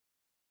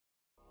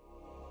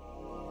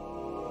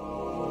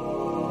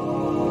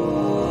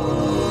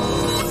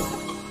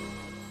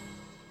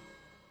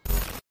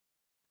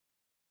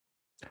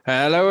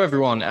Hello,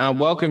 everyone, and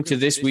welcome to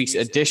this week's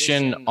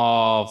edition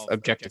of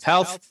Objective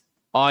Health.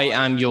 I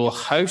am your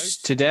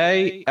host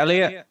today,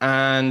 Elliot,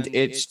 and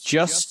it's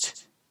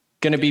just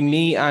going to be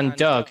me and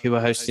Doug who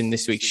are hosting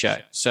this week's show.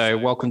 So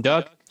welcome,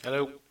 Doug.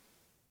 Hello.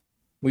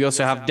 We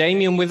also have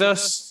Damien with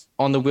us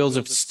on the Wheels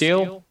of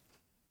Steel.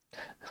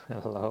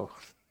 Hello.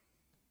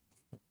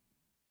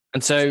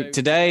 And so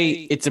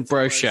today it's a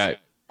bro show.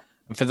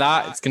 And for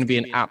that, it's going to be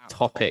an apt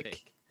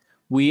topic.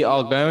 We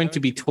are going to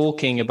be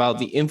talking about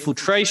the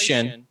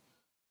infiltration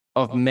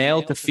of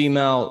male to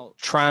female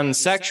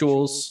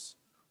transsexuals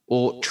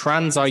or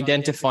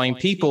trans-identifying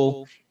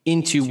people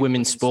into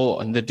women's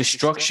sport and the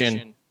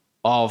destruction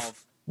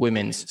of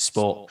women's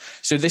sport.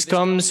 So this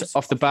comes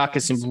off the back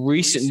of some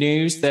recent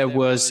news. There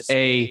was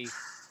a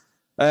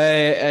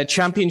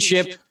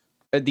championship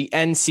at the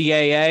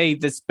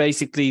NCAA. That's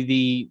basically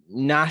the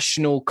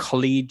National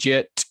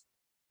Collegiate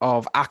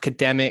of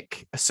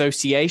Academic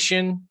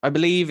Association. I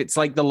believe it's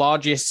like the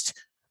largest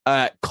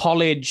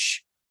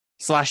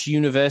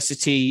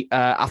college/university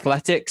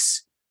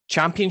athletics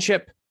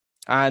championship,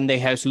 and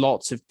they host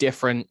lots of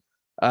different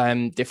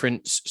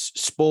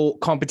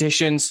sport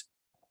competitions.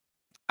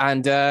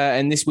 And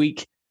this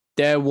week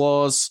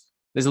there's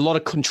a lot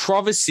of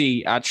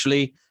controversy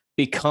actually,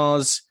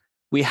 because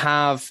we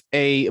have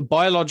a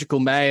biological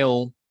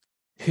male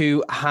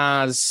who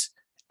has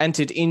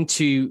entered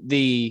into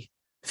the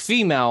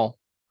female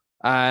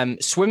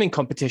swimming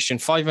competition,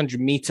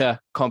 500-meter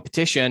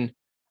competition,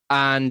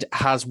 and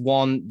has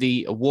won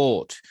the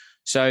award.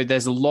 So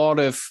there's a lot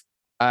of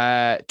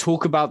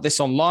talk about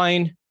this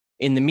online,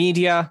 in the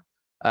media,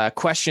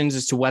 questions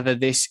as to whether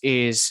this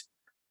is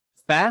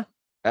fair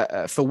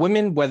for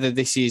women, whether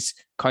this is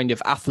kind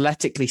of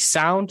athletically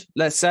sound,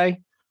 let's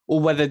say, or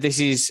whether this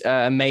is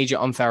a major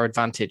unfair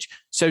advantage.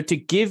 So to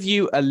give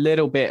you a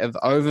little bit of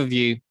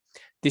overview,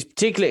 this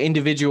particular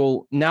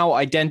individual now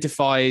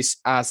identifies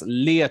as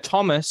Lia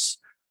Thomas,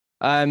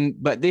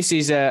 but this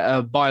is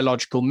a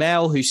biological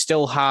male who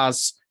still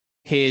has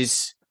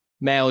his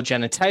male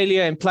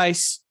genitalia in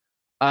place,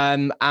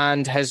 and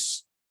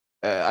has,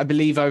 I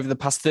believe, over the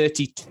past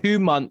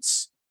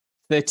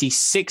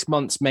 36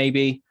 months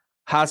maybe,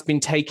 has been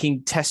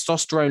taking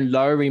testosterone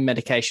lowering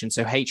medication,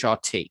 so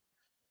HRT.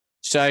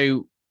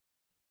 So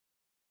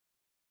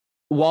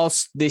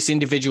whilst this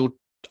individual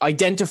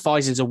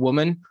identifies as a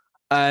woman,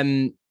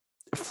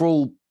 for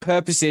all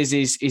purposes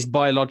is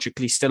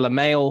biologically still a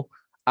male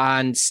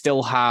and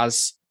still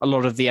has a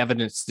lot of the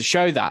evidence to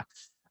show that.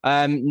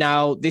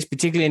 Now, this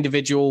particular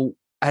individual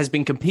has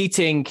been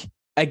competing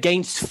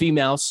against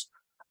females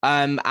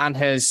and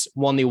has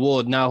won the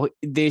award. Now,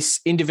 this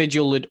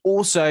individual had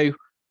also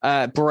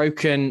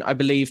broken, I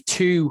believe,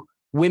 2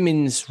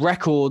 women's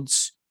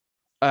records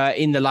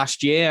in the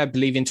last year. I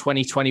believe in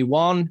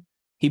 2021,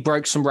 he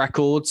broke some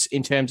records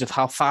in terms of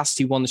how fast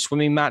he won the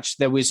swimming match.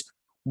 There was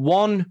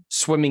one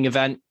swimming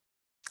event,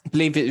 I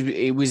believe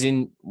it was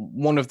in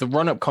one of the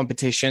run-up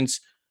competitions.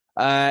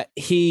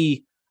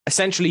 He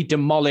essentially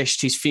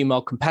demolished his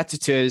female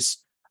competitors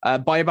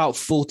by about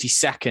 40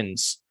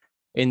 seconds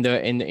in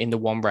the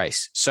one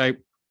race. So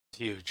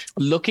huge.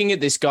 Looking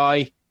at this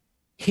guy,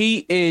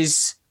 he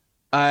is,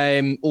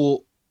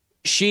 or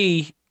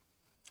she,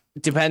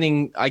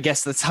 depending, I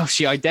guess that's how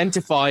she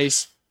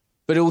identifies,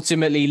 but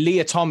ultimately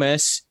Lia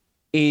Thomas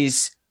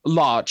is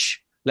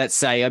large. Let's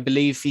say, I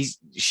believe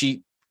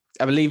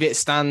it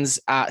stands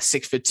at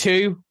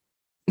 6'2",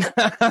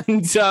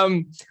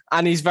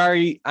 and is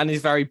very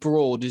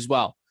broad as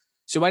well.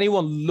 So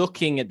anyone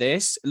looking at a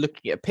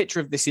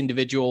picture of this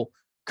individual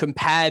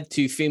compared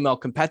to female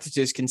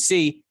competitors can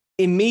see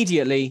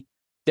immediately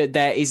that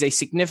there is a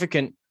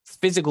significant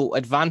physical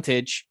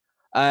advantage.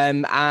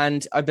 And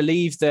I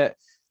believe that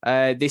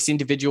this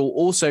individual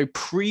also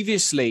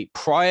previously,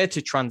 prior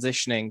to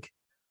transitioning,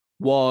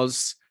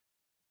 was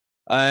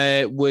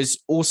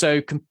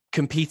also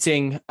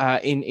competing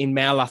in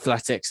male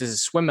athletics as a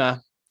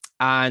swimmer,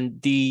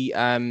 and the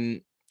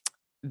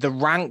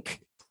rank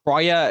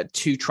prior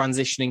to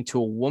transitioning to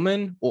a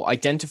woman or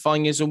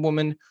identifying as a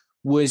woman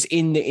was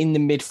in the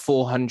mid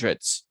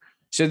 400s.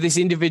 So this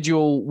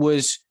individual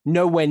was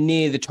nowhere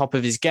near the top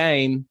of his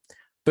game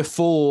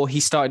before he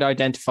started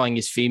identifying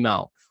as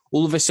female.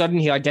 All of a sudden,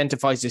 he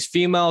identifies as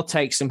female,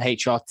 takes some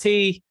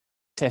HRT,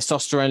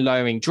 testosterone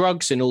lowering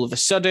drugs, and all of a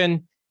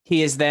sudden,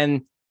 he is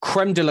then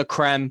creme de la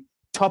creme,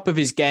 top of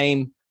his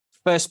game,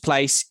 first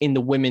place in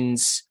the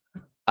women's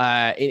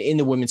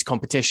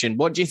competition.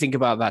 What do you think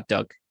about that,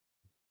 Doug?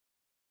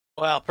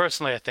 Well,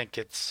 personally, I think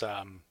it's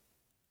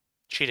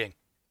cheating.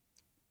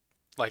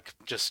 Like,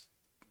 just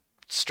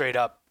straight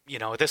up,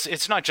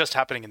 it's not just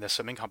happening in the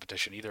swimming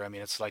competition either. I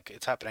mean,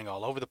 it's happening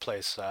all over the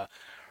place.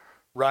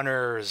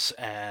 Runners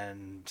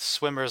and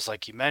swimmers,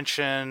 like you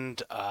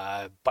mentioned,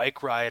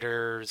 bike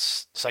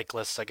riders,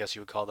 cyclists, I guess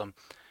you would call them.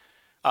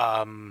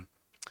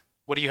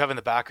 What do you have in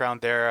the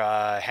background there?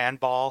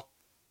 Handball.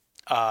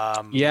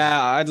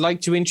 Yeah, I'd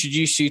like to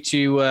introduce you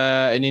to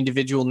an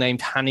individual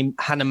named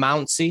Hannah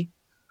Mountsie.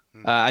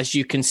 As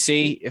you can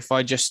see, if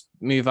I just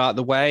move out of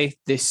the way,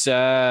 this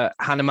Hannah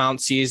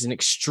Mountsie is an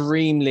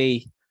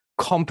extremely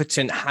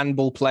competent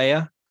handball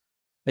player.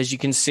 As you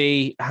can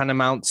see, Hannah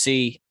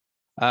Mountsie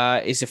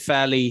is a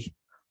fairly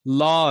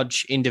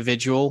large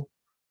individual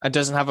and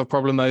doesn't have a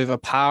problem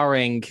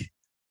overpowering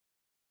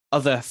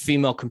other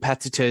female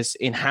competitors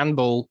in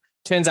handball.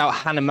 Turns out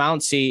Hannah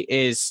Mountsie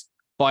is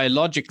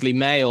biologically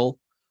male,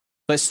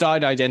 but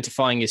started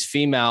identifying as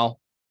female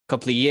a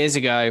couple of years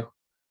ago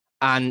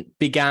and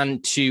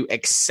began to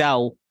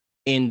excel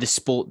in the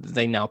sport that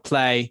they now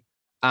play.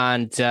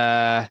 And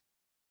I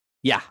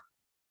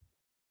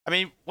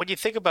mean, when you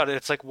think about it,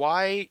 it's like,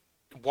 why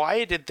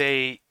did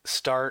they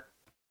start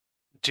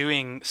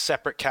doing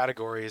separate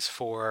categories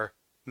for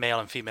male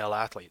and female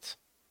athletes?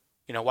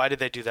 You know, why did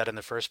they do that in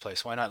the first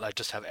place? Why not like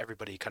just have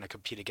everybody kind of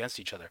compete against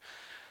each other?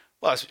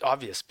 Well, it's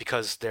obvious,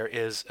 because there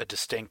is a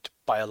distinct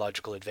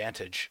biological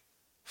advantage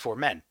for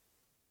men.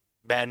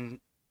 I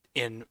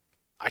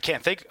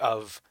can't think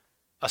of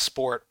a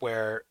sport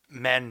where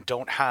men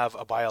don't have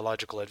a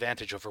biological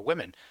advantage over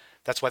women.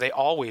 That's why they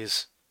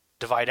always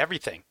divide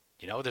everything.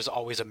 You know, there's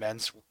always a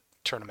men's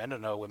tournament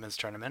and a women's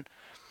tournament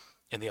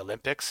in the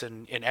Olympics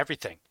and in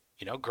everything.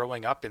 You know,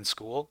 growing up in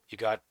school, you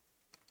got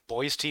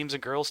boys teams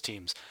and girls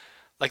teams.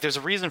 Like, there's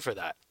a reason for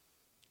that.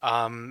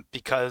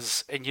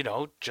 Because, and you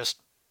know,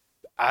 just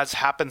as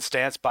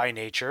happenstance by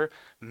nature,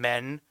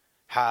 men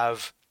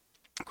have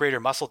greater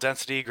muscle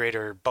density,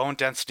 greater bone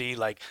density.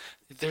 Like,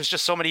 there's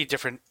just so many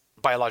different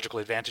biological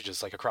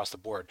advantages, like, across the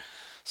board.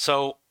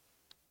 So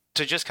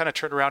to just kind of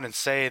turn around and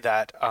say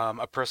that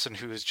a person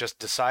who's just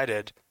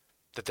decided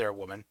that they're a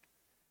woman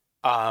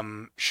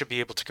should be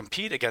able to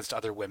compete against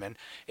other women,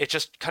 it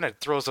just kind of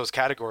throws those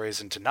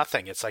categories into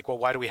nothing. It's like, well,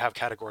 why do we have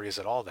categories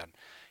at all then?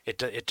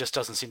 It just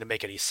doesn't seem to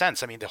make any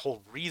sense. I mean, the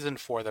whole reason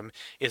for them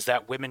is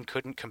that women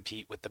couldn't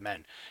compete with the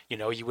men. You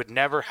know, you would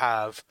never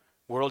have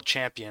world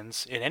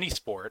champions in any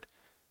sport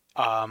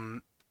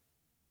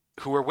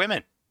who are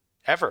women,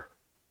 ever.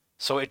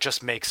 So it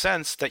just makes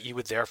sense that you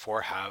would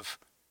therefore have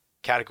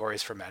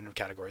categories for men and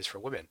categories for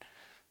women.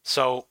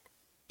 So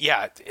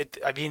yeah,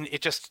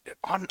 it just,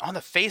 on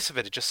the face of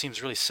it, it just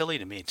seems really silly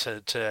to me,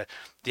 to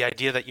the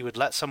idea that you would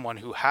let someone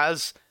who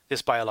has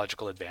this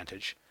biological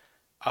advantage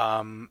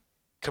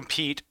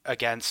compete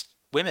against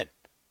women.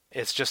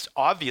 It's just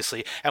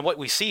obviously, and what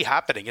we see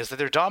happening is that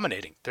they're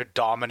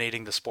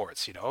dominating the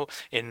sports, you know,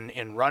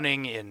 in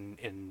running,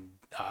 in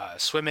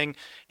swimming.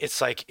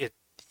 It's like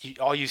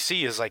all you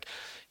see is, like,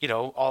 you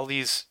know, all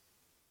these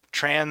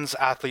trans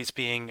athletes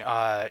being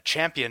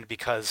championed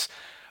because,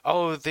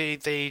 oh,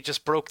 they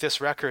just broke this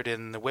record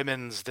in the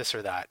women's this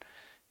or that.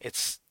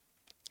 It's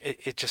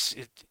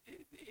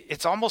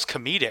almost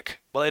comedic.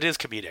 Well, it is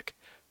comedic.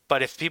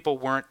 But if people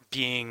weren't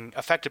being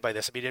affected by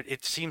this, I mean,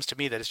 it seems to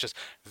me that it's just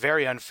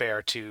very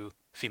unfair to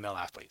female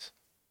athletes.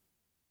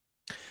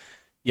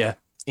 Yeah,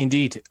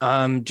 indeed.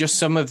 Just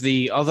some of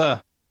the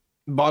other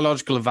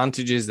biological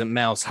advantages that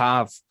males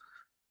have.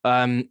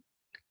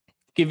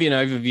 Give you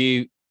an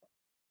overview.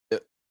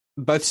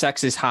 Both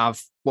sexes have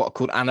what are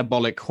called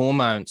anabolic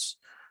hormones.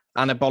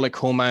 Anabolic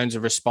hormones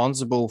are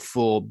responsible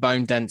for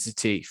bone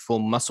density, for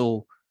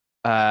muscle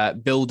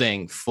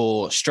building,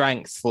 for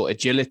strength, for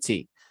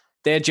agility.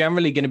 They're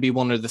generally going to be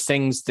one of the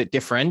things that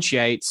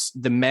differentiates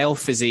the male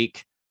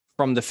physique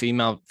from the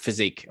female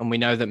physique. And we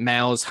know that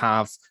males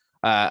have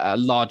a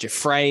larger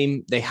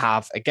frame. They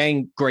have,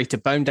 again, greater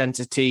bone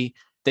density.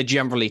 They're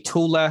generally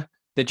taller.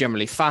 They're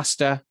generally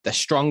faster. They're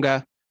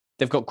stronger.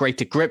 They've got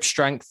greater grip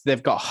strength.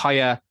 They've got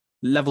higher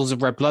levels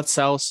of red blood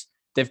cells.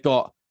 They've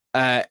got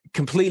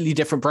completely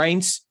different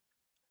brains.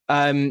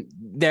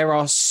 There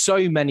are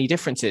so many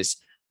differences.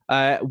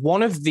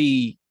 One of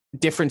the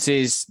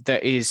differences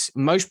that is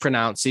most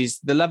pronounced is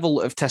the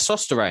level of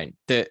testosterone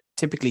that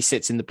typically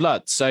sits in the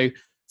blood. So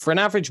for an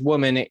average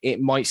woman,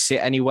 it might sit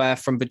anywhere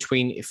from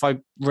between, if I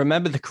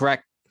remember the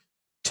correct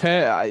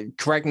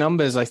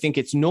numbers, I think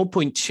it's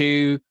 0.2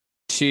 to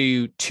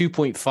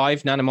 2.5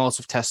 nanomoles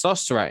of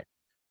testosterone.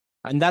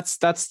 And that's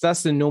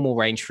the normal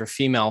range for a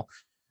female.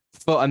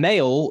 For a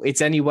male, it's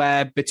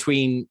anywhere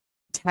between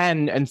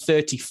 10 and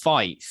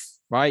 35,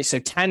 right? So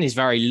 10 is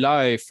very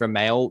low for a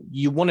male.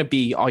 You want to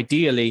be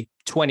ideally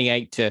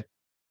 28 to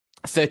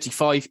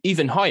 35,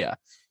 even higher.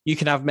 You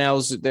can have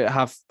males that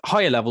have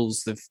higher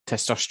levels of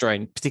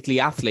testosterone, particularly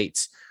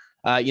athletes,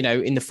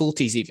 in the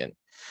 40s even.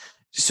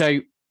 So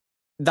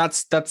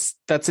that's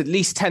at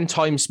least 10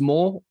 times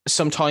more.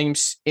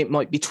 Sometimes it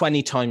might be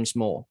 20 times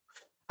more.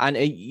 And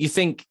you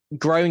think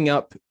growing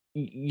up,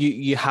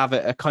 you have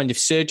a kind of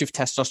surge of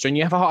testosterone.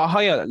 You have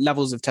higher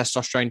levels of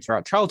testosterone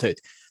throughout childhood,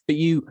 but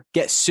you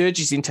get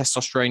surges in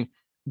testosterone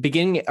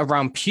beginning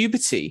around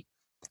puberty.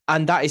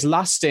 And that is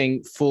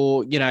lasting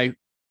for,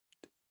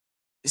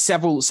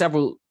 several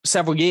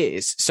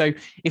years. So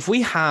if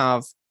we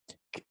have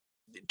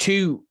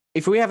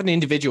an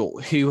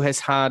individual who has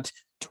had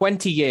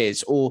 20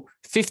 years or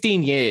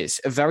 15 years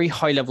of very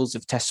high levels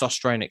of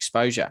testosterone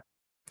exposure,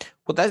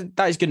 what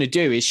that is going to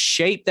do is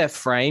shape their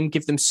frame,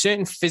 give them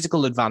certain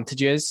physical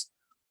advantages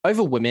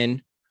over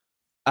women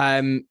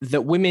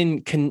that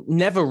women can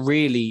never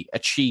really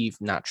achieve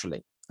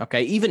naturally.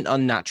 Okay, even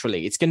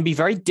unnaturally, it's going to be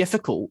very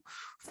difficult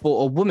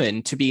for a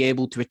woman to be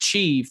able to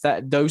achieve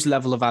those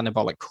level of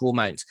anabolic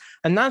hormones.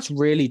 And that's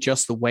really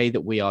just the way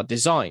that we are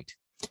designed.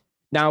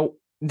 Now,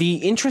 the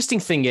interesting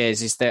thing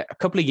is that a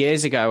couple of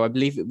years ago, I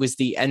believe it was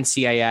the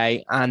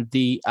NCAA and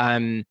the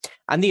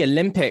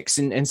Olympics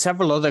and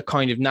several other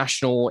kind of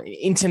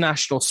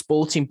international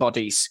sporting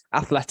bodies,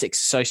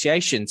 athletics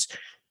associations,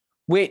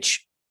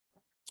 which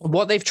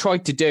what they've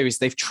tried to do is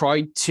they've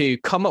tried to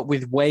come up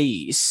with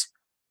ways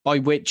by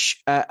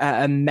which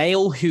a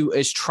male who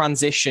has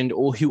transitioned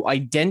or who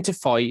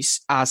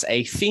identifies as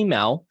a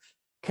female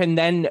can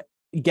then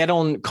get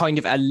on kind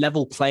of a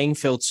level playing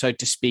field, so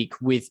to speak,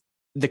 with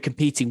the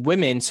competing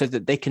women so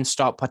that they can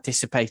start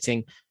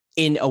participating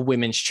in a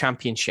women's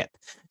championship.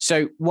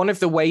 So one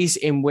of the ways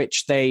in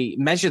which they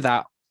measure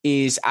that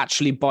is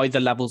actually by the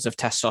levels of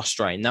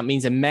testosterone. That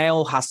means a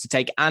male has to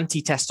take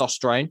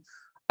anti-testosterone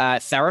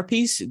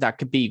therapies. That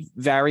could be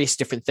various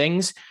different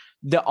things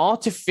that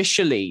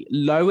artificially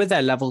lower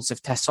their levels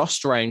of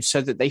testosterone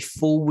so that they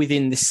fall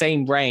within the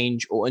same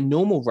range or a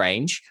normal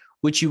range,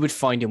 which you would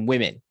find in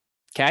women.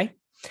 Okay.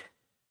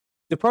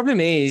 The problem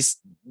is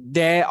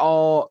there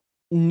are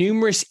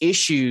numerous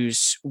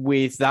issues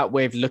with that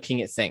way of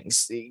looking at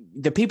things.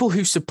 The people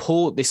who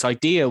support this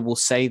idea will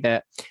say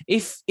that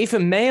if a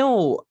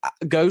male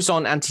goes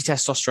on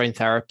anti-testosterone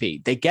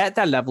therapy, they get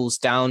their levels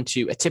down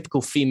to a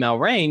typical female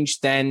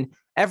range, then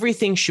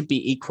everything should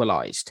be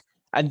equalized.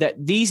 And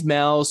that these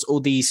males or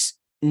these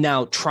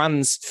now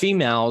trans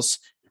females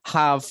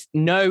have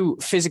no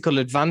physical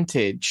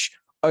advantage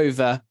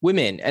over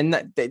women. And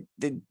that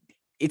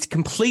it's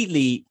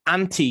completely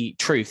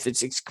anti-truth.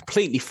 It's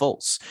completely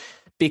false.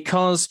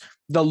 Because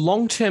the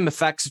long-term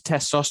effects of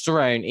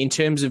testosterone in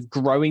terms of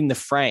growing the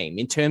frame,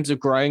 in terms of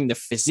growing the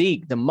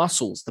physique, the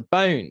muscles, the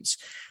bones,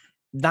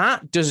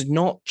 that does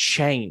not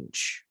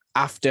change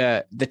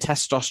after the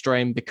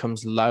testosterone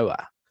becomes lower.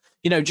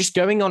 Just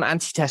going on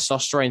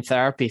anti-testosterone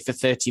therapy for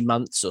 30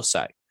 months or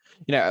so.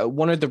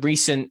 One of the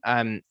recent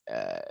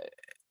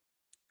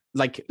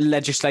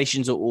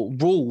legislations or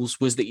rules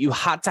was that you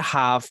had to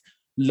have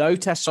low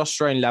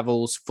testosterone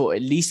levels for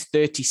at least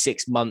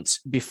 36 months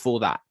before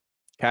that.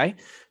 Okay.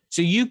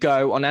 So you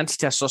go on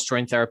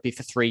anti-testosterone therapy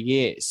for 3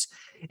 years.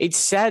 It's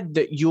said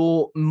that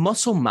your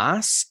muscle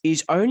mass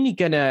is only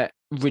going to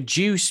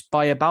reduce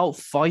by about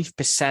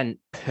 5%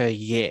 per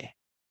year.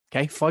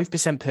 Okay.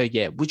 5% per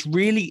year, which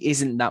really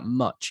isn't that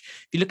much.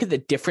 If you look at the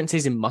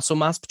differences in muscle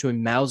mass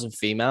between males and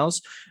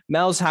females,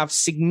 males have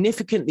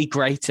significantly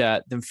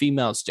greater than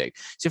females do.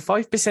 So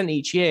 5%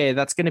 each year,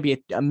 that's going to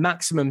be a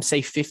maximum,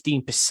 say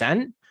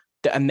 15%.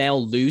 That a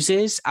male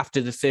loses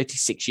after the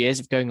 36 years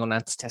of going on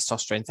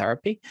anti-testosterone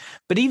therapy.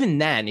 But even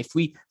then, if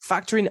we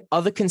factor in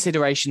other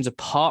considerations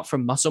apart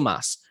from muscle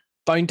mass,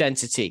 bone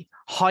density,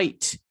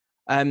 height,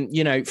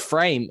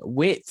 frame,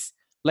 width,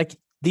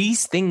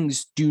 these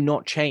things do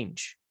not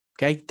change.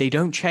 Okay. They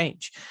don't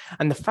change.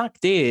 And the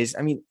fact is,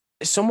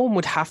 someone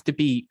would have to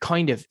be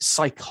kind of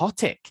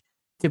psychotic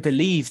to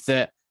believe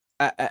that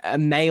a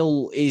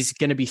male is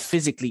going to be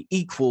physically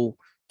equal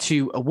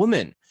to a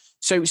woman.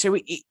 So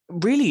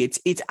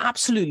it's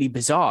absolutely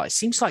bizarre. It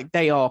seems like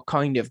they are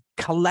kind of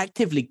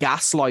collectively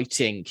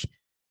gaslighting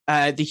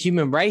the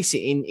human race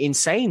in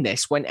saying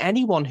this, when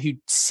anyone who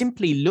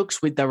simply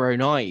looks with their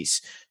own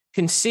eyes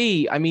can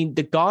see.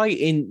 The guy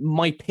in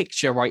my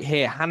picture right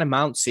here, Hannah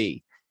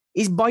Mountsie,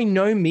 is by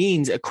no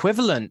means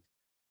equivalent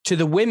to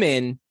the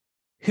women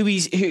who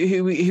he's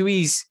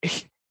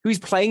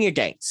playing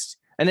against.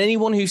 And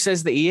anyone who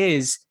says that he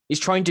is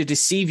trying to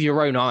deceive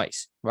your own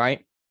eyes,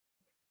 right?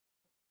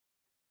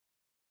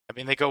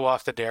 They go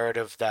off the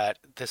narrative that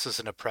this is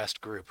an oppressed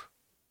group,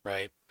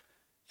 right?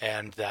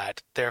 And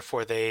that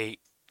therefore they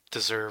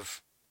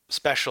deserve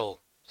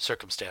special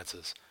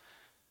circumstances.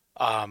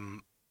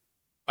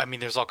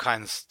 There's all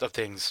kinds of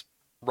things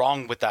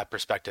wrong with that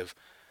perspective.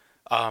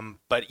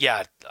 But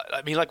yeah,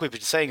 like we've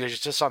been saying, there's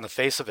just on the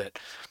face of it.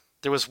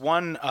 There was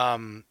one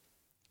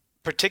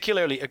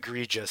particularly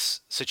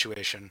egregious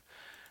situation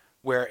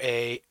where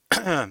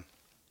an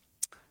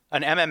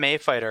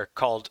MMA fighter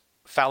called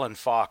Fallon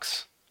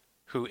Fox,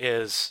 who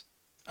is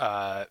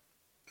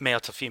male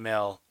to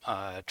female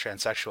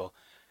transsexual,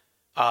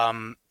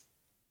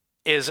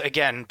 is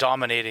again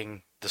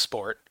dominating the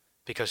sport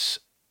because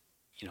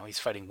he's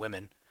fighting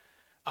women,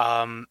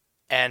 and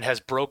has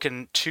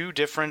broken 2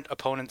 different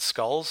opponents'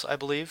 skulls, I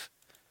believe.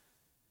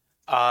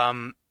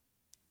 And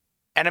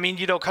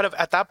kind of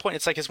at that point,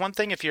 it's it's one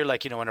thing if you're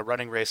in a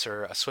running race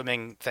or a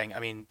swimming thing.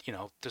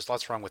 There's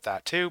lots wrong with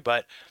that too.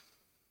 But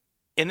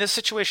in this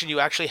situation, you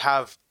actually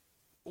have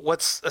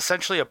what's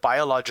essentially a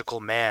biological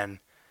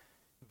man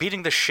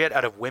beating the shit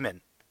out of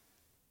women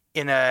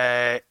in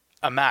a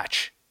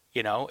match.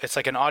 It's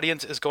like an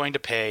audience is going to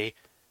pay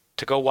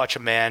to go watch a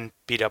man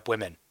beat up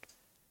women.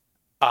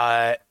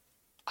 I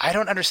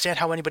don't understand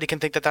how anybody can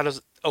think that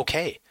is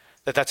okay,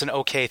 that's an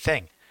okay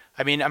thing.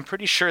 I'm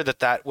pretty sure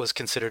that was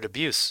considered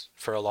abuse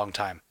for a long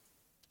time.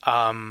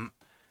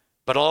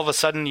 But all of a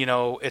sudden,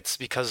 it's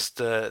because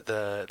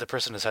the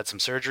person has had some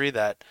surgery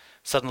that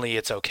suddenly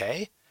it's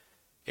okay.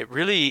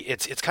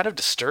 It's kind of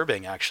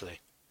disturbing, actually.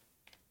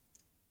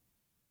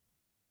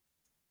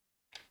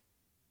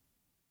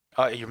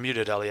 You're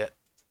muted, Elliot.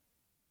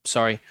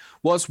 Sorry.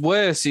 What's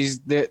worse is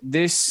that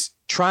this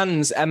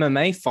trans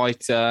MMA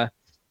fighter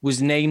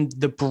was named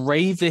the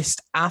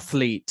bravest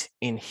athlete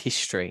in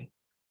history.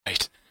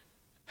 Right.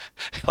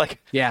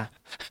 Like, Yeah.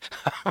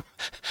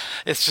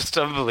 it's just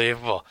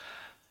unbelievable.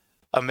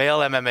 A male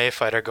MMA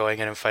fighter going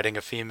in and fighting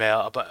a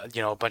female, a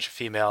bunch of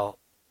female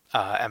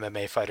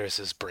MMA fighters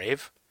is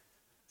brave.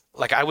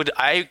 Like,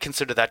 I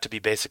consider that to be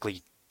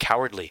basically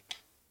cowardly.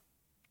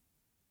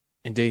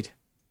 Indeed.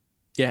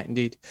 Yeah,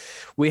 indeed.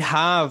 We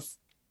have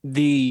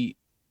a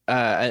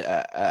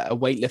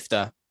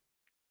weightlifter,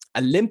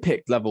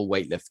 Olympic level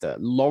weightlifter,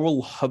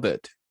 Laurel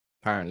Hubbard,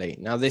 apparently.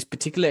 Now, this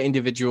particular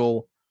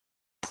individual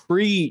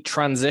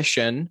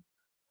pre-transition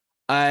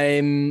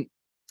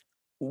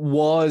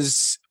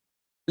was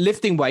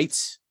lifting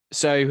weights.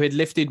 So he had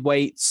lifted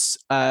weights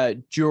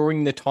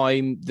during the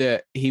time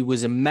that he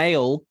was a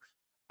male.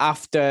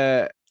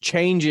 After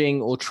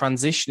changing or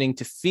transitioning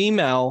to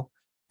female,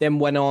 then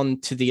went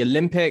on to the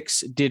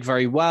Olympics, did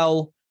very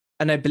well.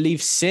 And I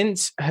believe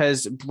since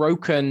has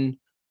broken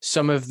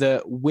some of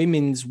the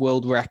women's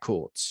world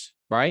records,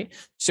 right?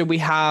 So we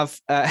have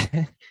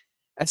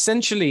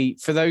essentially,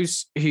 for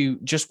those who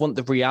just want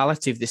the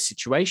reality of this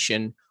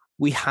situation,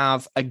 we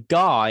have a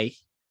guy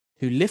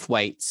who lifts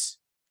weights,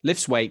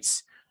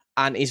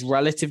 and is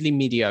relatively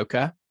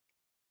mediocre.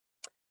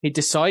 He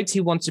decides he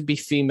wants to be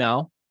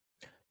female,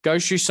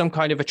 goes through some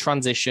kind of a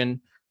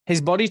transition.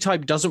 His body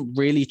type doesn't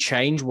really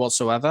change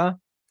whatsoever.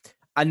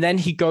 And then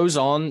he goes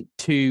on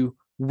to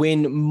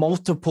win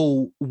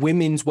multiple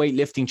women's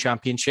weightlifting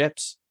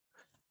championships.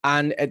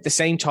 And at the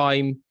same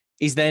time,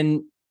 is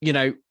then,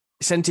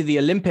 sent to the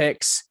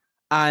Olympics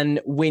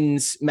and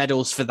wins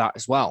medals for that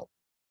as well.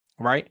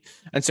 Right.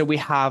 And so we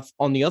have,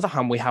 on the other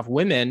hand, we have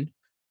women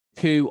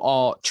who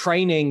are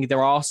training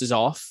their asses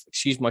off,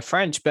 excuse my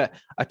French, but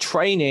are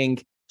training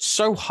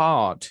so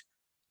hard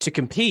to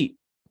compete.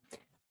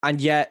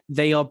 And yet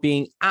they are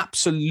being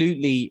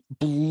absolutely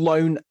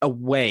blown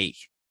away.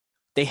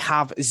 They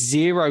have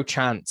zero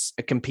chance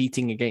of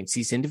competing against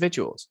these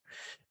individuals.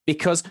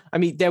 Because,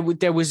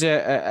 there was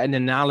an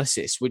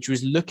analysis which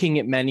was looking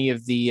at many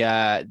of the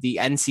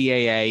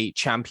NCAA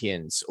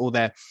champions or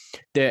the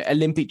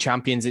Olympic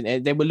champions,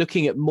 and they were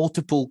looking at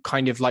multiple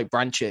kind of like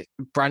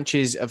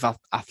branches of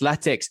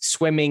athletics,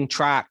 swimming,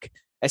 track,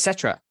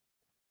 etc.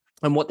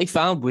 And what they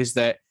found was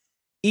that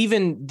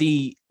even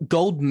the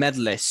gold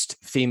medalist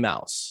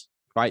females,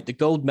 right, the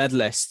gold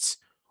medalists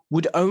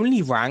would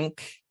only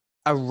rank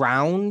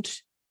around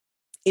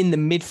in the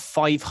mid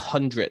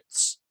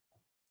 500s.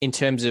 In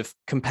terms of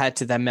compared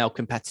to their male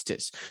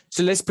competitors.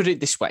 So let's put it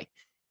this way.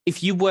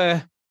 If you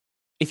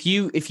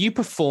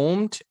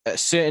performed at a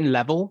certain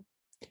level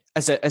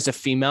as a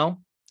female,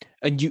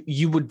 and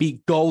you would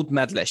be gold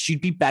medalist, you'd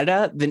be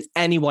better than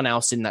anyone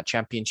else in that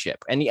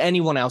championship,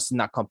 anyone else in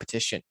that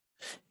competition.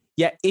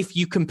 Yet if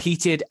you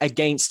competed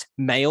against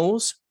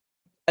males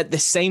at the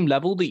same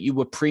level that you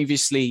were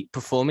previously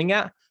performing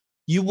at,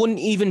 you wouldn't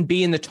even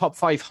be in the top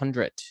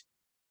 500.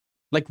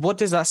 Like, what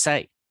does that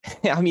say?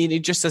 It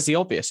just says the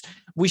obvious.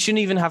 We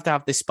shouldn't even have to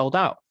have this spelled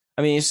out.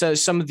 So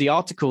some of the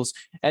articles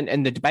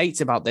and the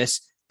debates about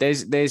this,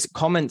 there's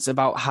comments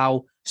about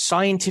how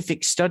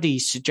scientific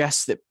studies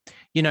suggest that,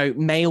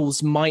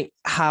 males might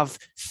have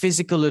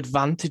physical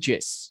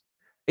advantages.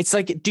 It's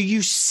like, do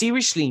you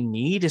seriously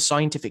need a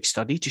scientific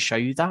study to show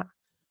you that?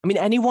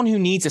 Anyone who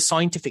needs a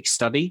scientific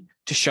study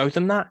to show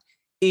them that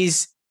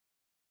is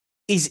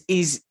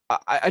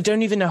I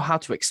don't even know how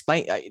to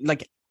explain,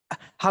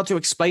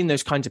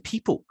 those kinds of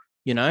people.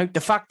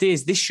 The fact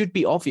is, this should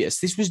be obvious.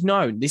 This was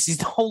known. This is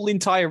the whole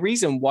entire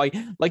reason why,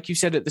 like you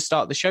said at the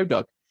start of the show,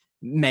 Doug,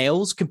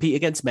 males compete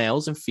against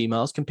males and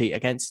females compete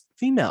against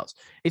females.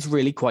 It's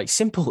really quite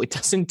simple. It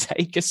doesn't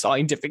take a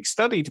scientific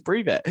study to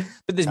prove it,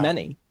 but there's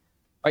many.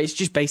 Right? It's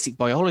just basic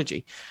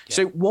biology. Yeah.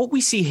 So what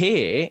we see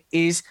here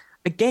is,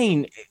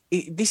 again,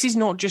 this is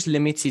not just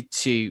limited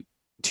to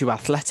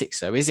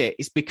athletics, though, is it?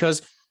 It's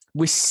because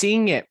we're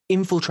seeing it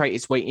infiltrate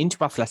its way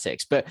into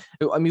athletics. But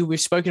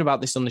we've spoken about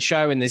this on the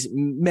show, and there's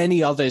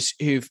many others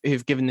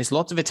who've given this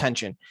lots of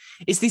attention.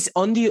 It's this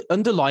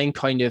underlying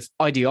kind of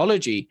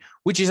ideology,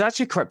 which has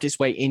actually crept its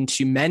way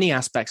into many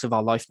aspects of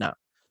our life now.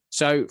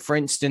 So, for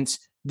instance,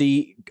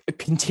 the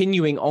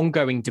continuing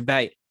ongoing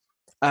debate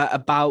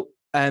about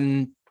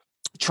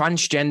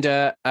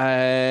transgender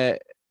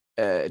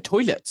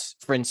toilets,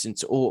 for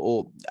instance,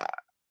 or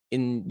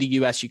in the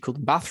US, you call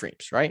them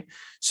bathrooms, right?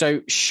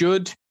 So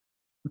should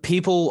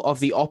people of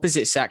the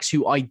opposite sex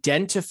who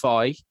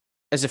identify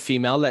as a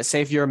female, let's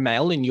say if you're a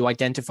male and you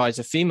identify as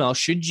a female,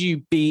 should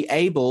you be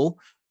able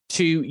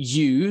to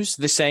use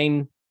the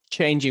same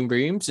changing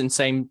rooms and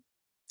same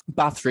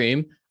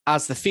bathroom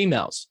as the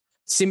females,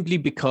 simply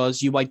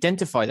because you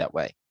identify that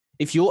way?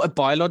 If you're a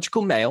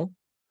biological male,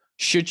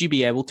 should you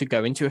be able to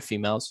go into a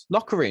female's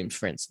locker rooms,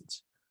 for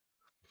instance?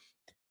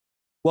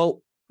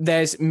 Well,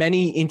 there's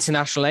many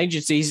international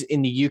agencies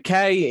in the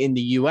UK, in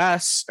the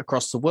US,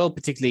 across the world,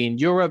 particularly in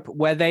Europe,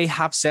 where they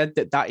have said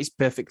that that is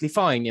perfectly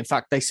fine. In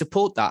fact, they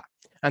support that.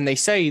 and they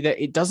say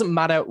that it doesn't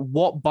matter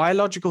what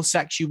biological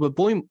sex you were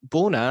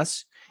born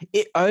as,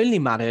 it only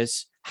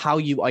matters how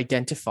you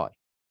identify.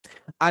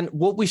 And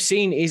what we've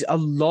seen is a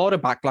lot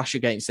of backlash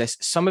against this.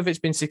 Some of it's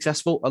been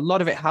successful, a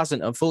lot of it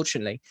hasn't,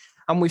 unfortunately.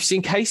 And we've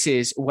seen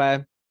cases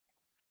where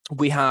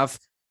we have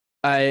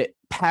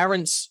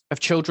parents of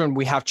children,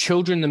 we have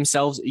children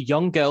themselves,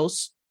 young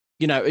girls,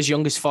 as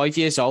young as 5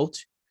 years old,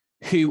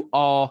 who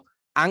are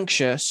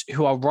anxious,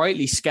 who are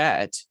rightly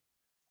scared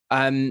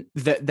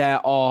that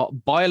there are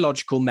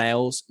biological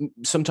males,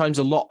 sometimes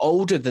a lot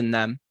older than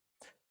them,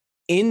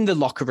 in the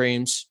locker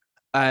rooms,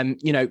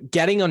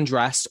 getting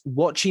undressed,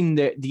 watching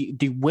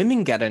the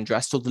women get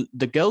undressed, or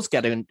the girls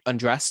get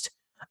undressed,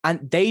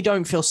 and they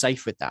don't feel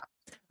safe with that.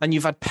 And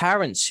you've had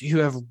parents who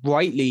have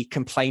rightly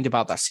complained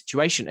about that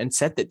situation and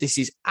said that this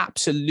is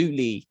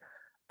absolutely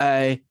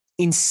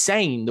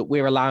insane that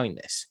we're allowing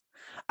this.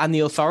 And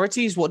the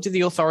authorities, what do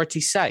the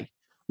authorities say?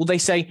 Well, they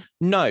say,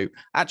 no,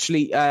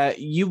 actually,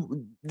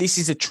 this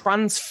is a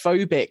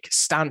transphobic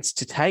stance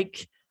to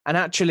take. And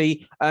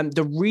actually,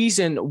 the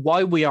reason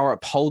why we are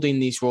upholding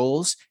these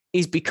rules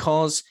is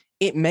because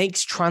it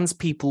makes trans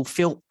people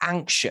feel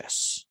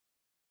anxious.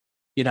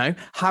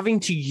 Having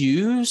to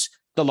use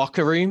the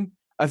locker room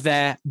of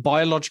their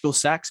biological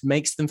sex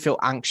makes them feel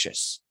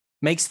anxious,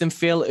 makes them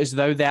feel as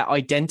though their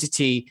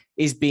identity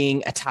is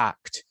being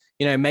attacked,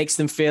 makes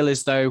them feel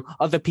as though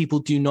other people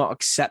do not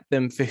accept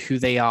them for who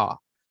they are.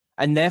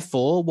 And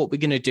therefore, what we're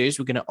going to do is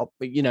we're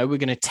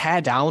going to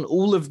tear down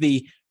all of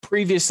the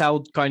previous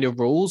held kind of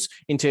rules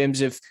in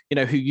terms of,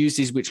 who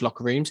uses which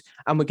locker rooms,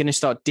 and we're going to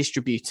start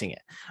distributing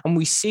it. And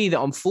we see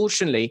that,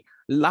 unfortunately,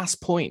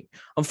 last point,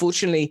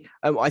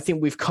 I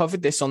think we've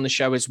covered this on the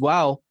show as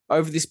well.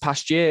 Over this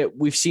past year,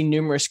 we've seen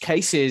numerous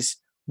cases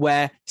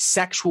where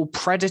sexual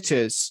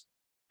predators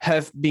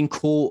have been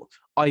caught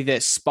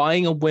either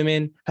spying on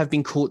women, have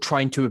been caught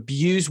trying to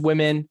abuse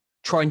women,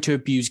 trying to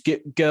abuse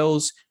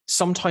girls,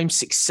 sometimes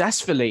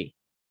successfully,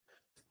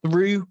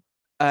 through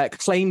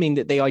claiming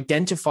that they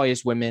identify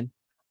as women.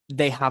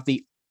 They have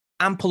the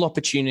ample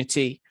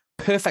opportunity,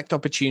 perfect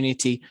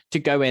opportunity to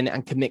go in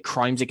and commit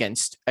crimes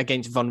against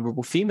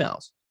vulnerable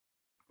females.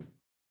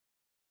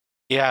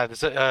 Yeah,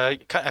 there's a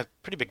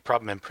pretty big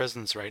problem in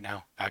prisons right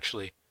now,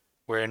 actually,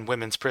 where in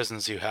women's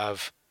prisons you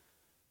have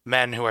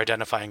men who are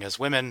identifying as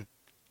women,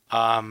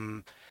 a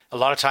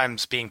lot of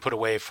times being put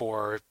away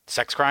for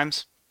sex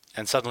crimes,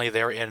 and suddenly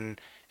they're in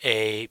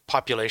a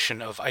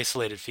population of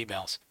isolated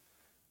females.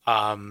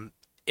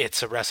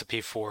 It's a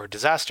recipe for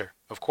disaster.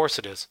 Of course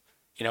it is.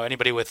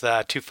 Anybody with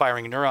two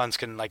firing neurons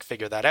can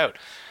figure that out.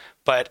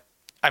 But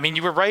I mean,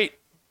 you were right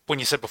when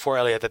you said before,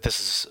 Elliot, that this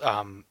is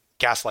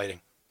gaslighting,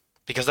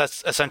 because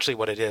that's essentially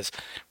what it is.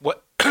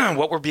 What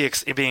we're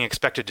being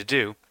expected to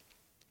do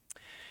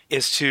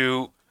is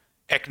to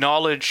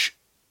acknowledge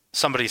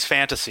somebody's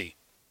fantasy,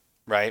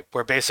 right?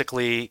 Where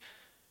basically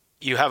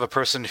you have a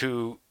person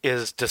who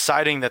is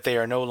deciding that they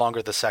are no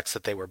longer the sex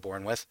that they were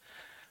born with,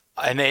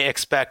 and they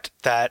expect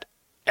that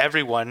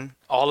everyone,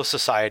 all of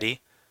society,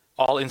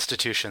 all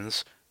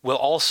institutions will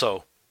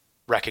also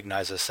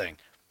recognize this thing.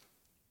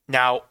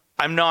 Now,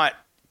 I'm not,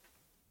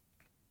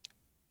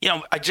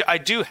 I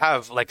do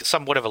have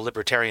somewhat of a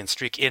libertarian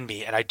streak in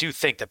me, and I do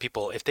think that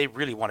people, if they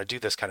really want to do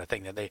this kind of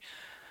thing, then they,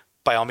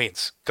 by all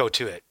means, go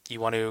to it. You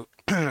want to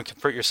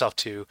convert yourself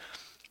to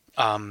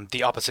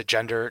the opposite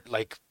gender,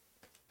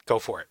 go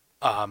for it.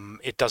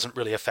 It doesn't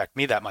really affect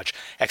me that much,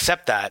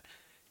 except that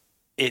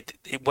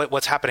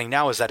what's happening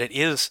now is that it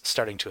is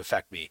starting to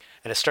affect me,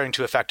 and it's starting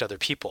to affect other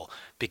people,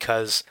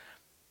 because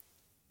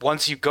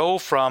once you go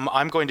from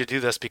I'm going to do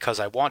this because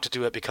I want to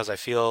do it because I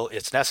feel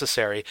it's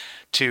necessary,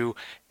 to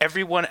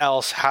everyone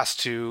else has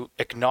to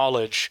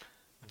acknowledge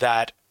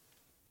that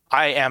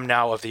I am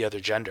now of the other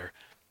gender.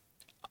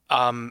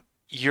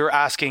 You're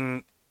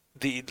asking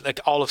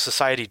all of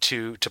society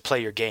to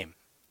play your game,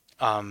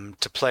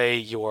 to play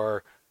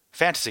your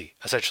fantasy,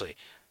 essentially.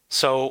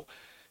 So,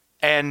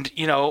 and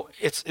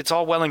it's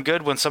all well and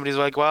good when somebody's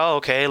like, well,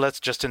 okay, let's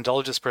just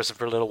indulge this person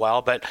for a little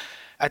while, but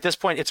at this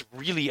point, it's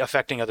really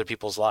affecting other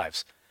people's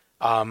lives.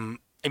 I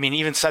mean,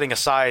 even setting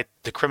aside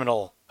the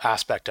criminal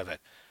aspect of it,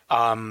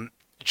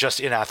 just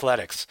in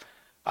athletics,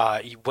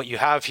 what you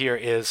have here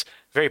is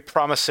very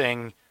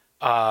promising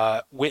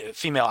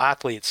female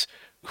athletes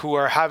who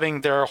are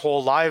having their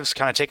whole lives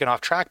kind of taken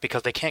off track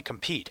because they can't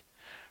compete,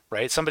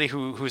 right? Somebody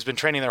who's been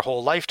training their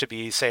whole life to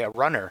be, say, a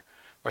runner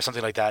or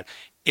something like that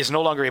is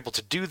no longer able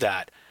to do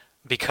that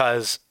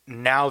because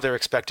now they're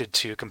expected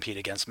to compete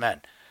against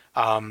men.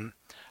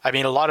 I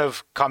mean, a lot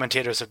of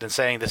commentators have been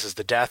saying this is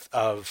the death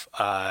of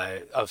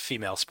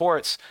female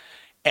sports.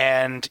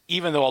 And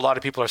even though a lot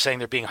of people are saying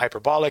they're being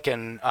hyperbolic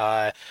and,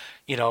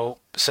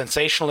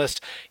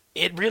 sensationalist,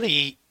 it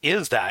really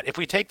is that. If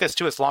we take this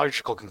to its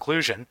logical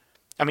conclusion,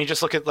 I mean,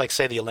 just look at,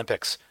 say, the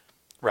Olympics,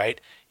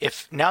 right?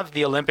 If now that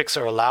the Olympics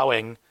are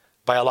allowing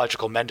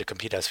biological men to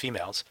compete as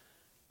females,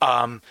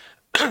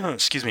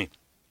 excuse me,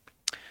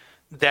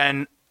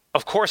 then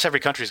of course every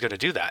country is going to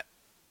do that,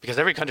 because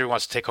every country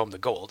wants to take home the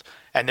gold,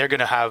 and they're going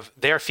to have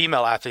their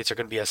female athletes are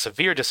going to be at a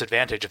severe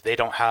disadvantage if they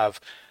don't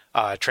have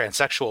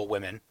transsexual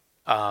women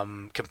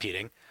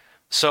competing.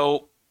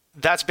 So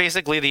that's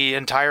basically the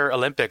entire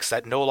Olympics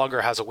that no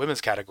longer has a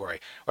women's category,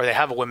 or they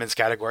have a women's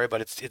category,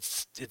 but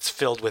it's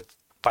filled with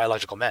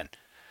biological men.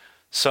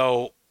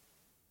 So,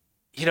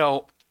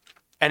 and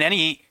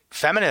any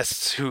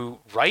feminists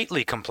who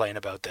rightly complain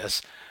about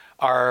this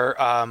are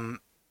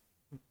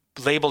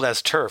labeled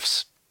as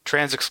TERFs,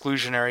 trans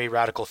exclusionary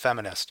radical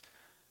feminist,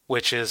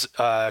 which is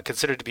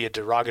considered to be a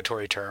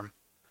derogatory term.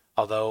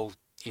 Although,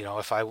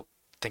 if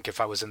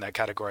I was in that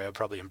category, I'd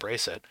probably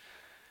embrace it.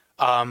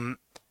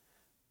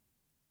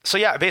 So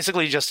yeah,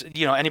 basically just,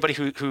 anybody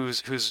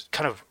who's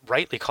kind of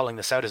rightly calling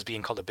this out as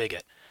being called a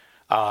bigot,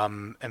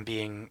 and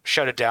being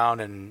shouted down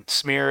and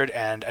smeared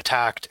and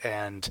attacked.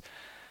 And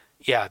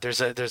yeah,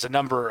 there's a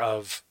number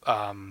of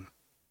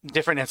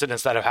different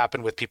incidents that have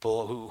happened with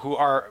people who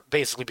are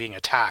basically being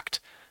attacked,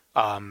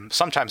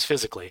 sometimes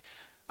physically,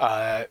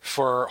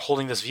 for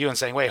holding this view and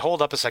saying, wait,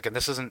 hold up a second,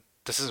 this isn't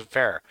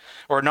fair.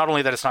 Or not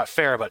only that it's not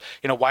fair, but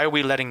why are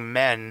we letting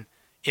men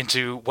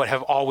into what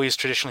have always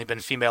traditionally been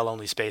female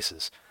only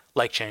spaces,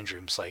 like change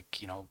rooms, like,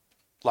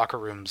 locker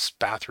rooms,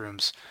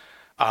 bathrooms,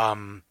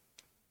 even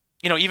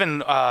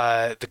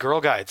the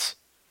Girl Guides.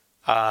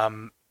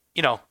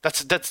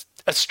 That's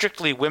a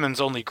strictly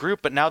women's only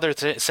group, but now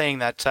they're saying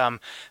that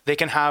they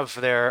can have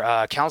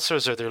their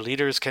counselors or their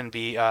leaders can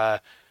be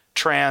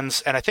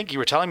trans. And I think you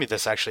were telling me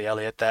this actually,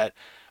 Elliot, that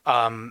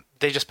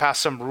they just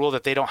passed some rule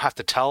that they don't have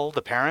to tell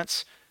the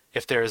parents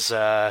if there's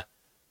a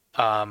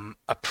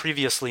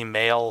previously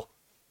male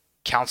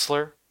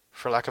counselor,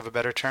 for lack of a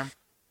better term.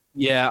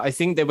 Yeah, I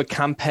think they were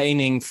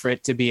campaigning for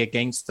it to be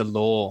against the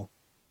law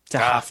to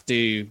have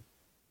to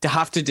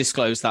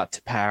disclose that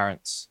to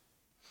parents.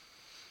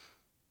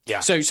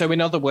 Yeah. So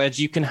in other words,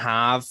 you can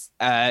have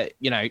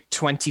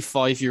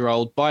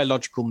 25-year-old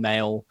biological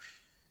male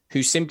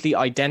who simply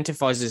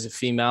identifies as a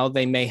female.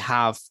 They may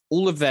have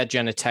all of their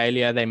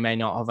genitalia. They may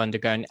not have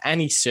undergone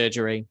any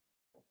surgery.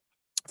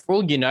 For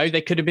all you know,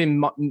 they could have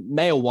been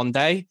male one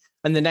day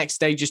and the next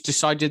day just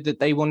decided that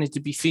they wanted to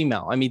be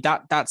female. I mean,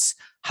 that's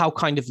how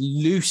kind of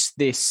loose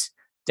this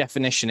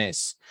definition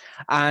is.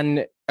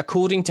 And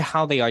according to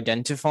how they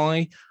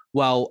identify,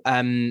 well,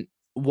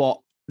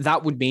 what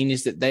that would mean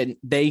is that then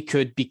they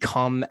could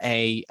become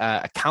a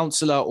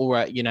counselor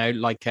or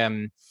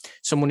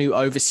someone who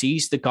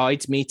oversees the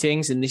guides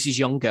meetings. And this is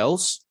young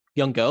girls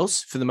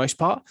for the most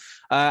part,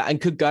 and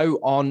could go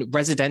on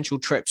residential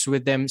trips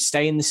with them,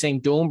 stay in the same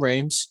dorm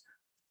rooms.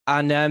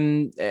 And,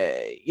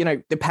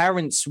 the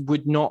parents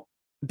would not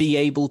be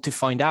able to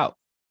find out.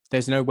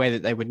 There's no way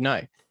that they would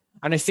know.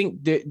 And I think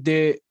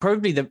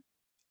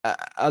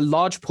a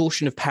large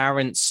portion of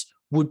parents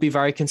would be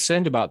very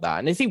concerned about that.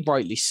 And I think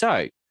rightly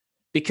so,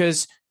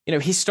 because,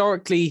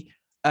 historically,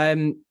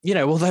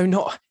 although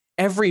not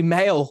every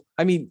male,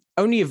 I mean,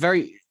 only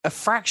a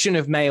fraction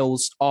of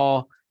males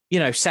are,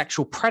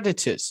 sexual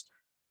predators,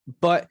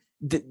 but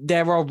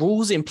there are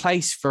rules in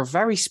place for a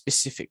very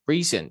specific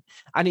reason.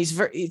 And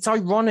it's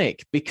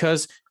ironic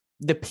because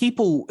the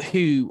people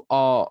who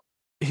are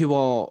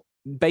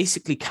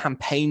basically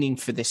campaigning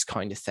for this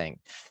kind of thing,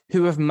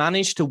 who have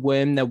managed to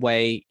worm their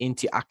way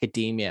into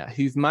academia,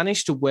 who've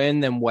managed to worm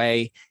their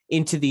way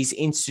into these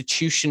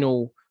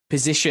institutional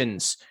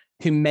positions,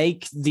 who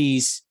make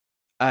these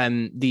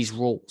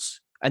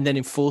rules and then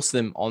enforce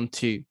them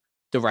onto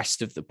the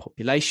rest of the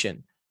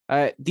population.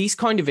 These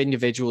kind of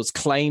individuals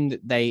claim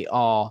that they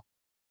are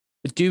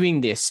doing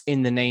this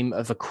in the name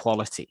of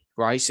equality,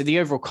 right? So the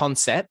overall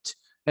concept,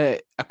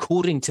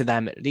 according to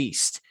them at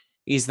least,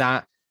 is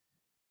that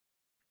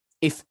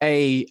if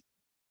a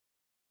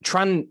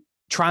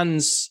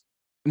trans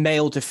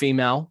male to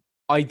female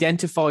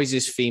identifies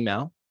as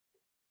female,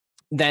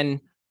 then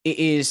it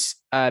is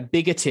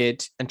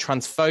bigoted and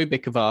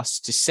transphobic of us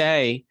to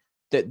say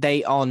that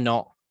they are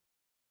not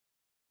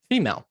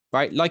female,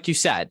 right? Like you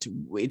said,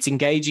 it's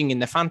engaging in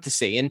the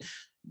fantasy, and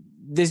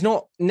there's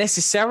not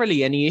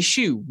necessarily any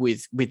issue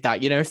with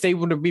that. If they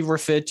want to be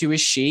referred to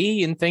as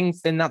she and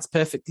things, then that's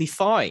perfectly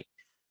fine.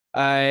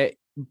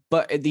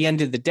 But at the end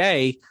of the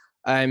day,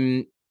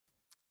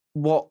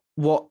 what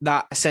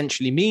that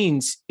essentially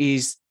means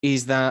is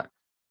that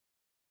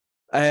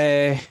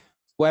where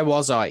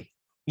was I?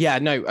 Yeah,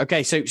 no.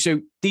 Okay. So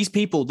these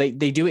people, they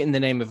do it in the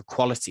name of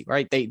equality,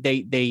 right?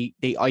 They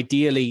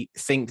ideally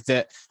think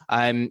that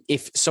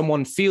if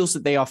someone feels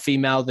that they are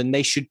female, then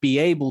they should be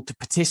able to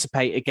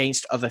participate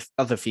against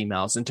other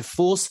females, and to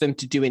force them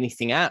to do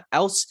anything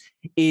else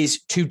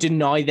is to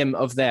deny them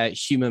of their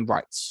human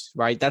rights,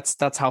 right?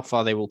 That's how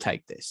far they will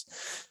take this.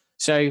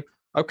 So,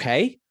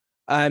 okay.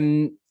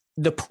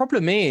 The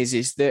problem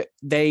is that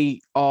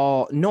they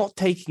are not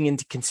taking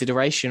into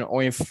consideration,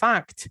 or in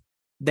fact,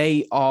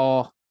 they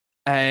are.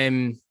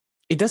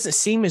 It doesn't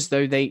seem as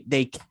though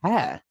they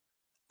care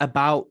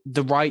about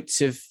the rights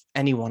of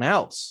anyone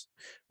else,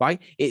 right?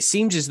 It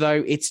seems as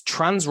though it's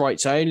trans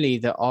rights only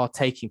that are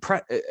taking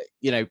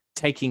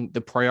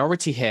the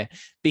priority here,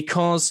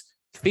 because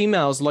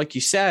females, like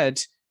you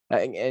said,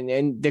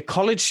 and the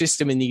college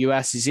system in the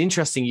US is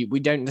interesting. We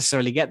don't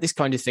necessarily get this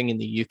kind of thing in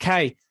the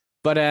UK,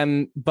 but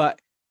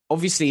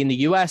obviously in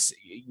the US,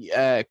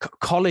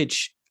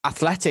 college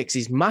athletics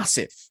is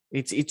massive.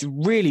 It's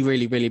really,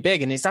 really, really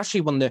big. And it's actually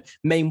one of the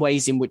main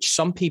ways in which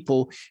some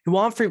people who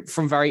aren't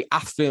from very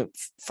affluent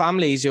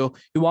families or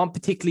who aren't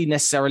particularly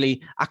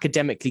necessarily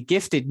academically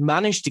gifted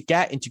manage to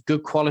get into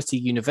good quality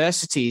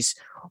universities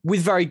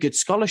with very good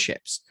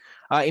scholarships.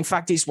 In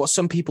fact, it's what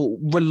some people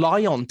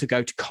rely on to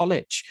go to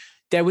college.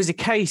 There was a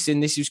case,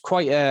 and this was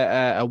quite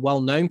a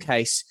well-known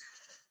case,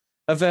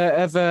 of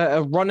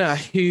a runner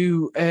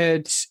who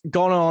had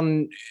gone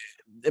on.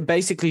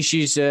 Basically,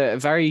 she's a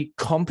very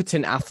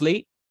competent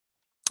athlete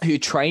who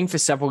trained for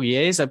several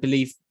years. I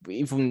believe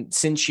even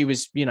since she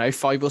was,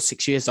 5 or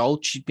 6 years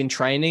old, she'd been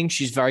training.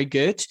 She's very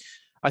good.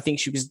 I think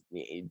she was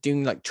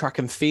doing like track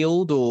and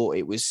field, or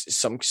it was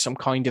some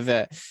kind of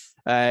a,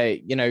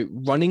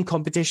 running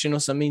competition or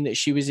something that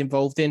she was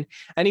involved in.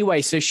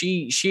 Anyway, so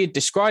she had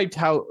described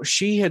how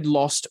she had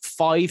lost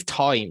 5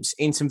 times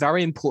in some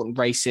very important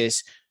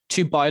races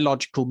to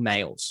biological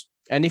males.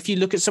 And if you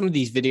look at some of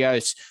these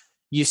videos,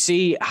 you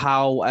see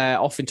how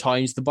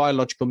oftentimes the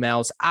biological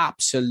males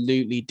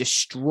absolutely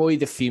destroy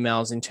the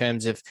females in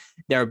terms of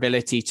their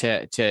ability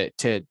to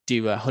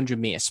do a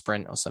 100-meter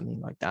sprint or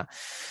something like that.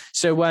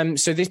 So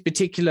this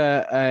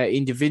particular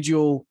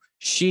individual,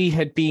 she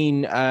had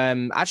been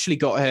actually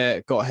got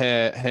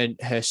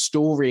her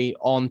story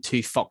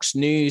onto Fox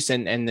News,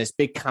 and there's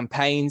big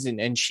campaigns,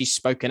 and she's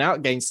spoken out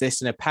against this,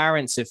 and her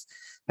parents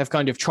have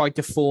kind of tried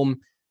to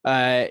form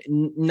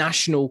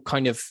national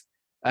kind of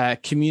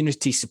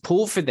community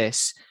support for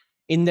this,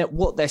 in that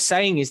what they're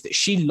saying is that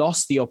she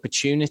lost the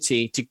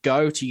opportunity to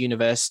go to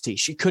university.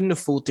 She couldn't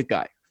afford to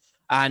go.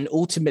 And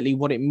ultimately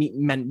what it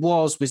meant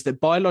was that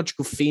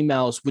biological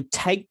females would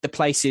take the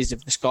places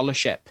of the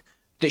scholarship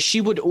that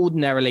she would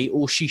ordinarily,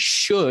 or she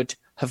should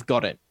have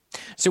gotten.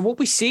 So what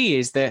we see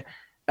is that,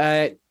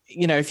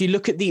 if you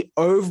look at the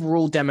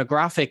overall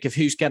demographic of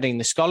who's getting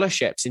the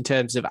scholarships in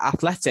terms of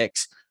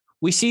athletics,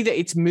 we see that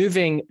it's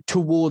moving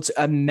towards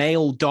a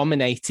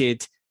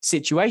male-dominated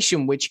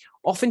situation, which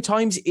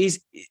oftentimes is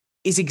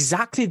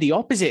exactly the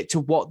opposite to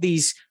what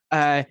these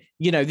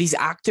these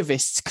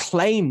activists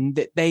claim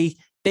that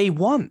they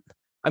want.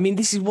 I mean,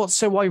 this is what's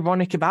so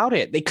ironic about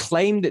it. They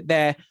claim that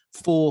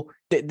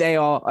they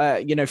are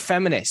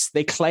feminists.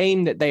 They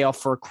claim that they are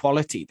for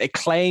equality. They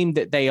claim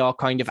that they are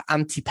kind of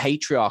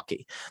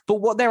anti-patriarchy. But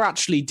what they're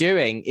actually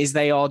doing is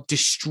they are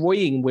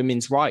destroying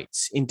women's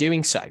rights in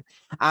doing so.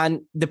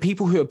 And the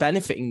people who are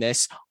benefiting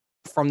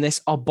from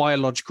this are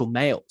biological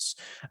males.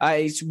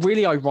 It's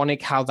really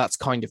ironic how that's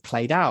kind of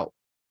played out.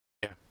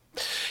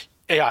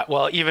 Yeah.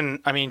 Well,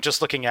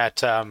 just looking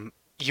at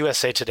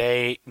USA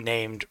Today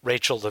named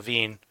Rachel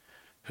Levine,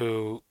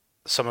 who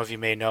some of you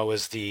may know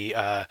as the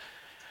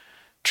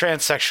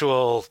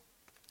transsexual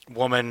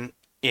woman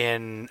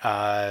in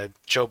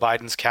Joe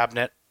Biden's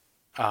cabinet.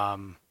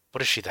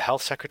 What is she, the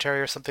health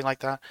secretary or something like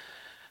that?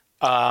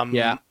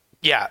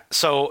 Yeah.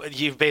 So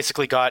you've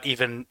basically got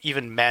even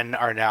men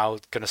are now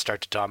going to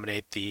start to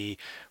dominate the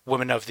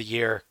Women of the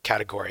Year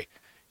category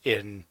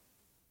in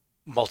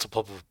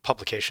multiple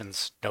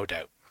publications, no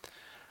doubt.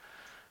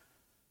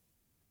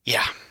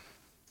 Yeah.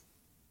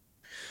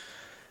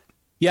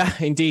 Yeah,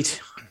 indeed.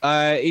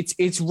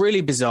 It's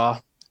really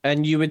bizarre.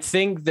 And you would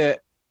think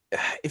that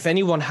if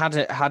anyone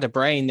had a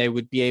brain, they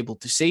would be able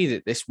to see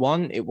that this,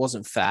 one, it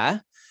wasn't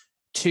fair.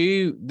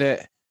 Two,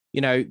 that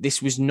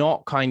this was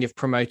not kind of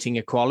promoting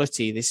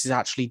equality. This is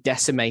actually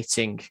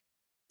decimating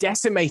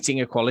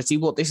equality.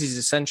 What this is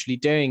essentially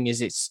doing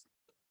is it's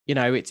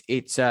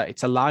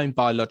allowing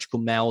biological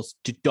males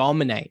to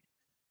dominate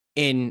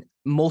in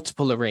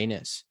multiple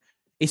arenas.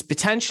 It's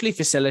potentially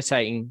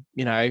facilitating,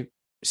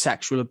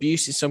 sexual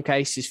abuse in some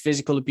cases,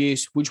 physical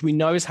abuse, which we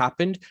know has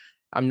happened.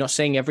 I'm not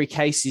saying every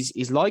case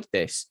is like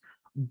this,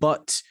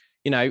 but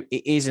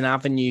it is an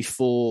avenue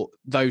for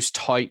those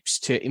types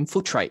to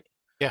infiltrate.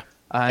 Yeah,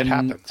 it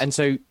happens. And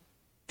so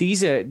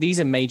these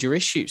are major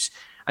issues.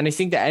 And I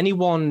think that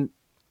anyone,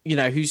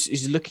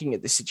 who's looking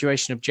at the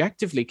situation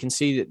objectively can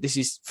see that this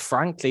is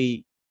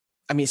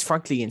it's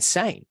frankly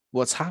insane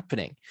what's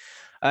happening.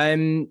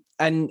 And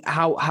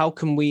how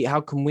can we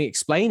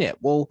explain it?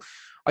 Well,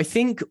 I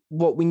think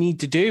what we need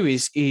to do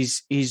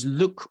is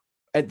look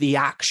at the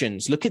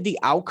actions, look at the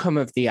outcome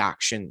of the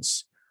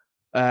actions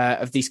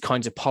of these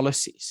kinds of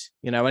policies,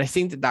 and I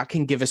think that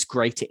can give us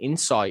greater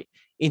insight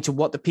into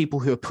what the people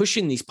who are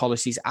pushing these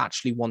policies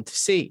actually want to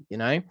see,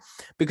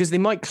 because they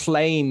might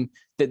claim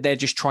that they're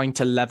just trying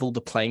to level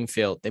the playing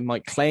field. They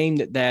might claim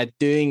that they're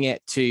doing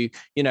it to,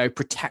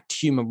 protect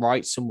human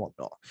rights and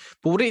whatnot.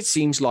 But what it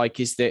seems like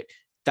is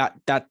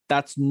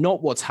that's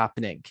not what's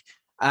happening.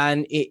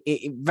 And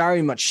it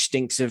very much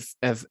stinks of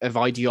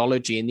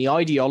ideology. And the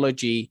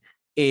ideology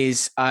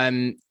is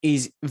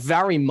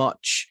very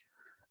much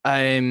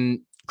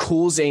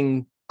causing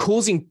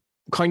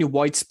kind of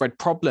widespread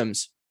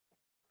problems.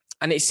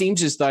 And it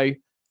seems as though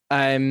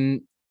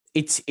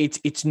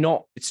it's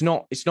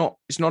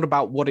not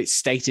about what its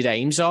stated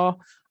aims are.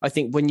 I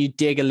think when you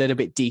dig a little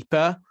bit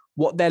deeper,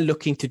 what they're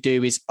looking to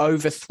do is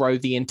overthrow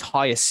the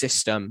entire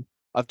system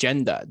of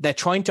gender. They're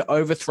trying to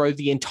overthrow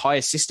the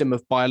entire system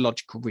of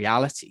biological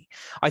reality.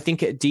 I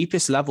think at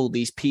deepest level,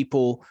 these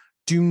people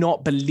do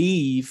not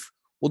believe,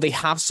 or they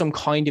have some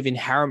kind of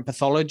inherent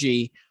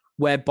pathology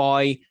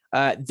whereby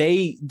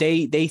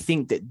they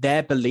think that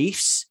their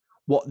beliefs,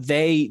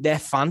 their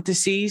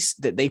fantasies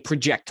that they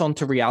project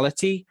onto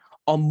reality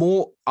are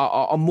more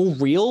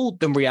real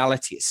than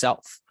reality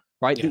itself,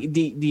 right?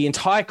 Yeah. The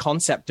entire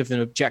concept of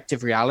an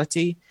objective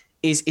reality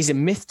is a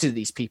myth to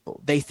these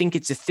people. They think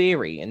it's a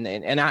theory, and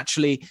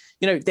actually,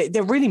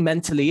 they're really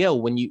mentally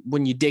ill when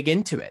you dig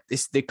into it.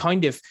 This the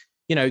kind of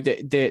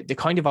the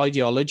kind of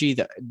ideology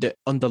that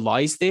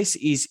underlies this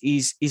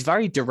is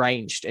very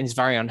deranged and is a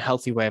very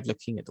unhealthy way of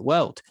looking at the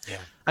world. Yeah.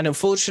 And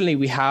unfortunately,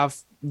 we have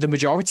the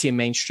majority of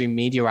mainstream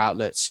media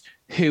outlets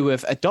who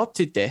have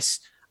adopted this,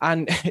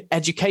 and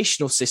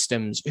educational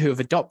systems who have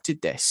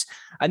adopted this,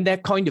 and they're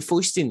kind of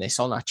foisting this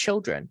on our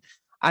children.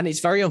 And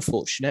it's very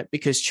unfortunate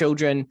because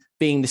children,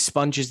 being the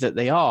sponges that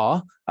they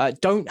are,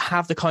 don't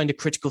have the kind of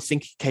critical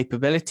thinking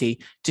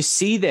capability to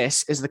see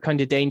this as the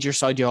kind of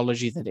dangerous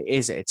ideology that it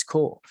is at its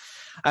core.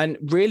 And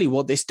really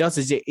what this does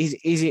is it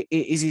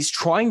is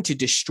trying to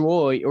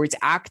destroy, or it's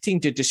acting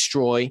to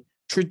destroy,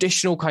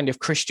 traditional kind of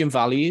Christian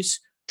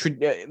values,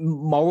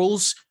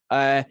 morals,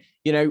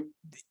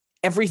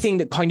 everything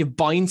that kind of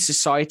binds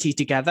society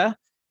together.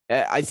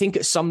 I think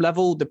at some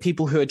level, the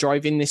people who are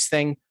driving this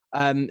thing,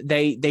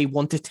 they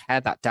want to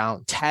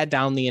tear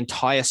down the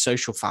entire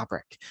social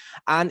fabric.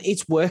 And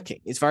it's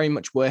working. It's very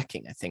much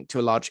working, I think, to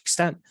a large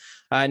extent.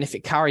 And if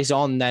it carries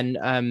on, then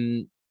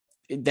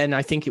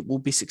I think it will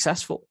be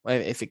successful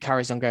if it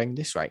carries on going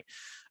this way.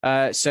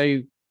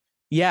 So,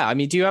 yeah, I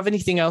mean, do you have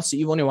anything else that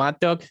you want to add,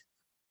 Doug?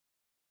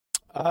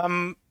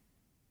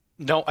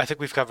 No, I think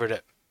we've covered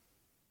it.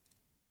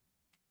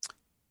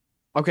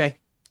 Okay.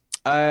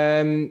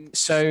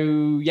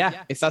 So,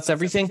 yeah, if that's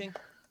everything,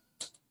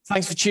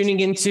 thanks for tuning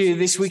into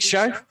this week's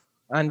show.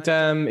 And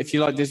if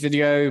you like this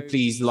video,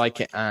 please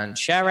like it and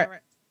share it.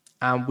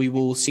 And we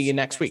will see you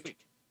next week.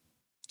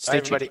 Bye,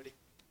 everybody.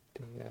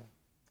 Yeah.